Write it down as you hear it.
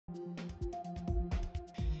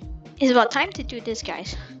It's about time to do this,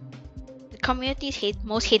 guys. The community's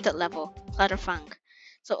most hated level, Clutterfunk.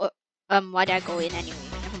 So, why did I go in anyway?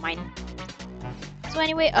 Never mind. So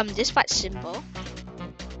anyway, this part's simple.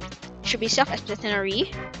 Should be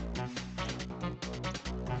self-explanatory.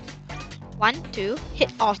 1, 2,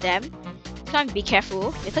 hit all of them. This one, be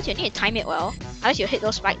careful because you need to time it well. Otherwise, you'll hit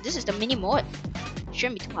those spikes. This is the mini mode.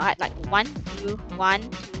 Shouldn't be too hard. Like 1, 2, 1, 2.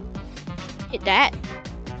 Hit that.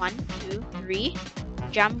 1, 2, 3.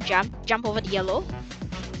 Jump over the yellow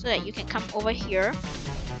so that you can come over here.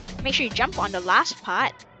 Make sure you jump on the last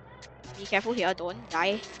part. Be careful here, don't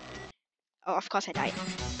die. Oh, of course I died.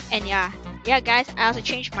 And yeah, guys, I also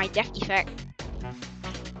changed my death effect.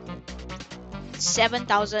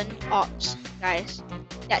 7,000 orbs, guys.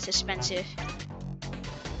 That's expensive.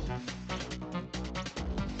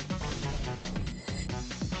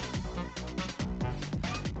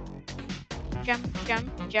 Jump.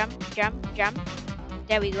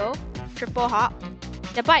 There we go. Triple hop.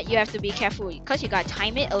 The part you have to be careful because you gotta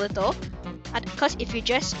time it a little. Because if you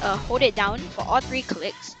just hold it down for all 3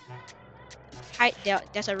 clicks,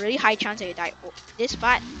 there's a really high chance that you die. Oh, this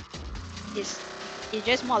part is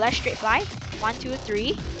just more or less straight fly. 1, 2,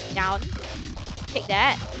 3, down. Take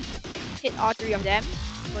that. Hit all 3 of them.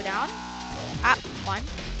 Go down. Up. 1.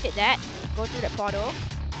 Hit that. Go through the portal.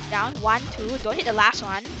 Down. 1, 2. Don't hit the last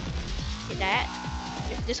one. Hit that.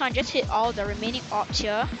 This one just hit all the remaining orbs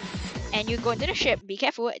here. And you go into the ship. Be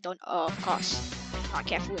careful. Don't. Of course. Not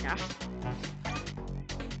careful enough.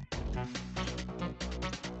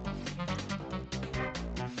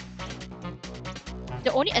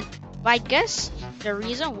 I guess the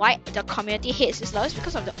reason why the community hates this level is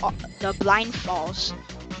because of the blind falls.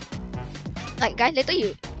 Like guys,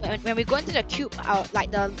 later when we go into the cube,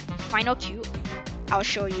 like the final cube, I'll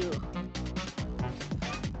show you.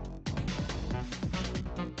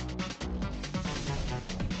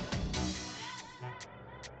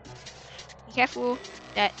 Be careful,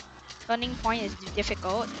 that turning point is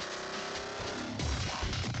difficult.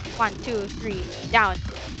 1, 2, 3, down.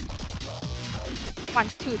 1,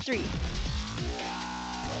 2, 3.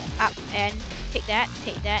 Up and take that.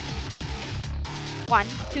 1,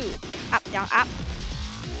 2. Up, down, up.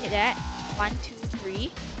 Hit that. 1, 2,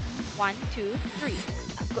 3. 1, 2, 3.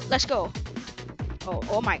 Let's go.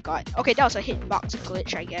 Oh my god. Okay, that was a hitbox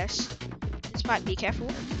glitch, I guess. This part, be careful.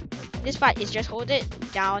 This part is just hold it,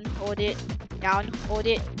 down, hold it, down, hold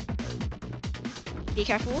it. Be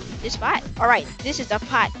careful. This part. Alright, this is the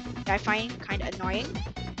part that I find kind of annoying.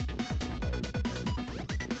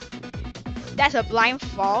 That's a blind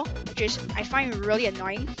fall, which is I find really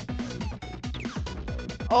annoying.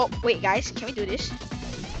 Oh wait, guys, can we do this?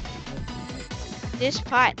 This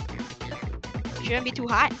part shouldn't be too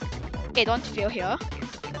hard. Okay, don't fail here.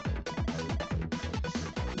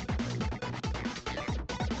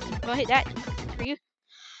 Don't hit that. 3.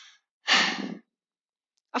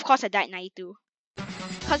 Of course, I died 92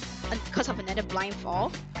 because of another blind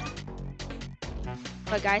fall.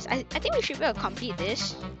 But guys, I think we should be able to complete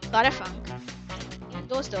this Clutterfunk. Even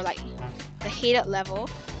though it's the hated level.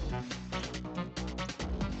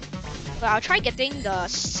 But I'll try getting the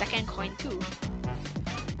second coin too.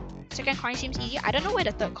 Second coin seems easy. I don't know where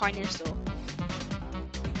the third coin is though.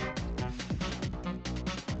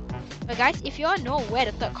 But guys, if you all know where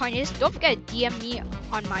the third coin is, don't forget to DM me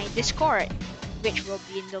on my Discord, which will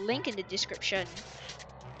be in the link in the description.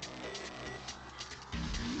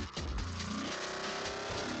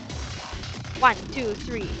 One, 2,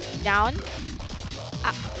 3, down,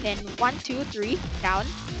 up, then 1, 2, 3, down,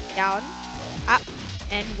 up,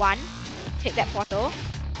 and 1. Hit that portal.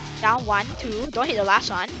 Down, 1, 2. Don't hit the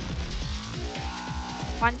last one.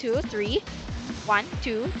 1, 2, 3. 1,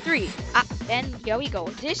 2, 3. Up, and here we go.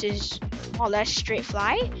 This is more or less straight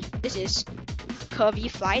fly. This is curvy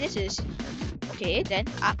fly. This is okay. Then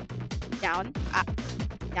up, down,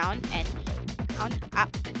 and down,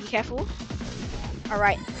 up. Be careful.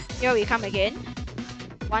 Alright, here we come again.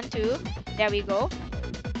 1, 2, there we go.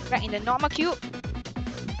 Back in the normal cube.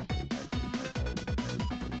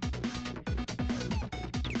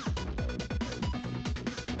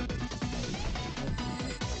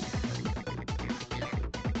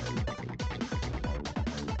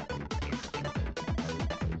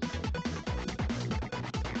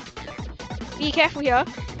 Be careful here.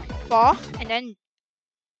 4, and then...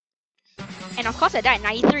 And of course I died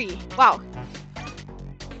 93. Wow.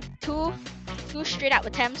 Two straight up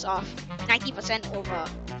attempts of 90% over.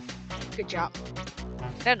 Good job.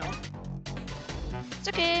 I don't know. It's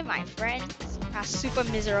okay, my friends are super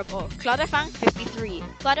miserable. Clutterfunk 53.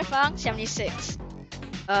 Clutterfunk 76.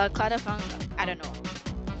 Clutterfunk, I don't know.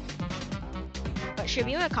 But should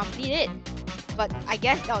be able to complete it. But I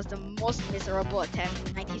guess that was the most miserable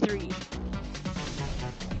attempt. 93.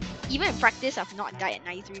 Even in practice, I've not died at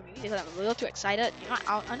 93. Maybe because I'm a little too excited. You know,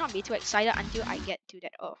 I'll not be too excited until I get to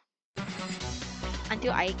that. Oh,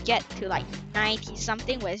 until I get to like 90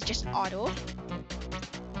 something where it's just auto.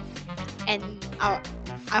 And I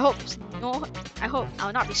hope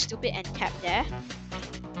I'll not be stupid and tap there.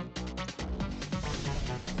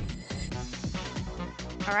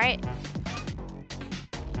 Alright.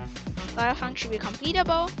 Clutterfunk should be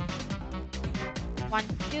completable. 1,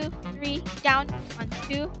 2, 3, down. 1,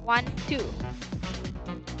 2, 1, 2.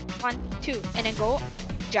 1, 2, and then go.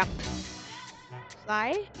 Jump.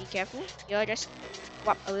 Fly. Be careful. Here, just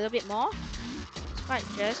go up a little bit more. But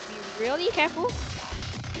just be really careful.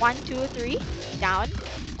 1, 2, 3, down.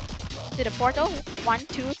 To the portal. 1,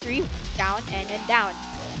 2, 3, down, and then down.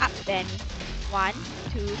 Up, then. 1,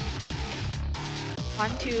 2,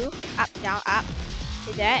 1, 2, up, down, up.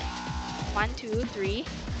 Hit that. 1, 2, 3.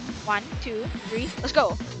 1, 2, 3. Let's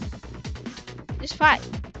go. This part,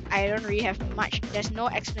 I don't really have much. There's no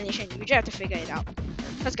explanation. You just have to figure it out.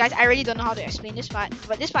 Because guys, I really don't know how to explain this part.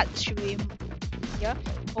 But this part should be here.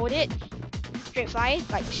 Hold it. Straight fly.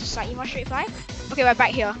 Like slightly more straight fly. Okay, we're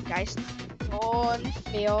back here, guys. Don't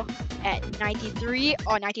fail at 93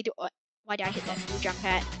 or 92. Oh, why did I hit that blue jump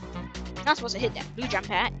pad? I'm not supposed to hit that blue jump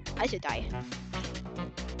pad. I should die.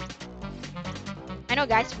 I know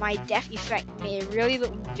guys, my death effect may really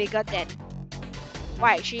look bigger than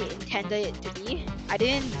what I actually intended it to be. I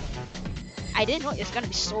didn't know it's gonna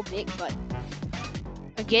be so big, but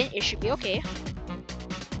again, it should be okay.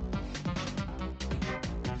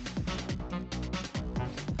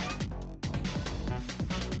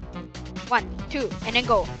 One, two, and then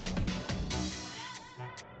go.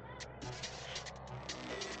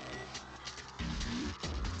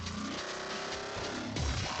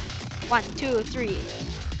 One, two, three.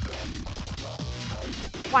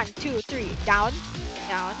 1, 2, 3. Down,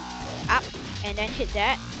 down, up, and then hit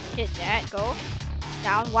that, go.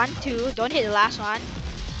 Down, 1, 2. Don't hit the last one.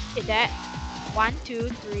 Hit that. 1, 2,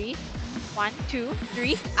 3. 1, 2,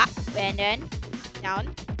 3. Up, and then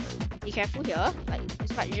down. Be careful here. Like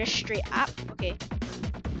this part is just straight up. Okay.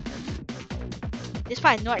 This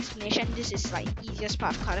part is no explanation. This is like easiest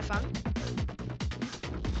part of Clutterfunk.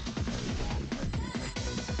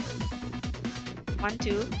 One,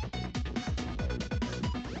 two.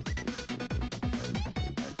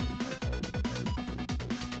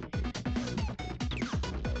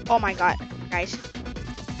 Oh my god, guys.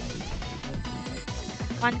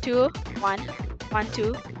 1, 2, 1, 1,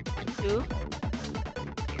 2, 1, 2.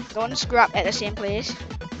 Don't screw up at the same place.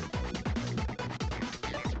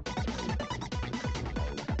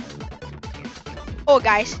 Oh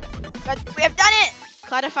guys, but we have done it!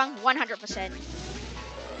 Clutterfunk 100%.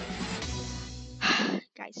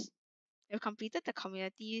 Guys, we've completed the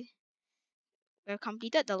community. We've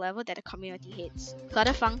completed the level that the community hates.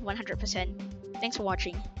 Clutterfunk 100%. Thanks for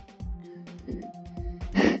watching.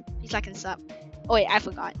 Please like and sub. Oh wait, I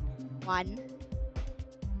forgot. 1,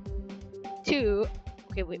 2.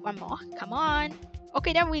 Okay, wait, one more. Come on.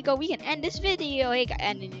 Okay, there we go. We can end this video. Hey,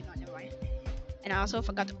 and never mind. And I also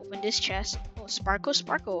forgot to open this chest. Oh, sparkle,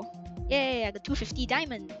 sparkle. Yay, I got 250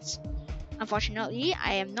 diamonds. Unfortunately,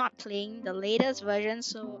 I am not playing the latest version,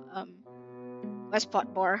 so let's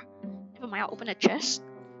pot bar. Never mind, I'll open a chest.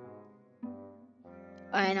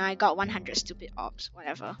 And I got 100 stupid orbs,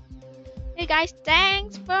 whatever. Hey guys,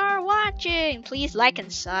 thanks for watching. Please like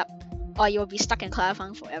and sub, or you'll be stuck in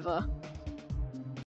Clutterfunk forever.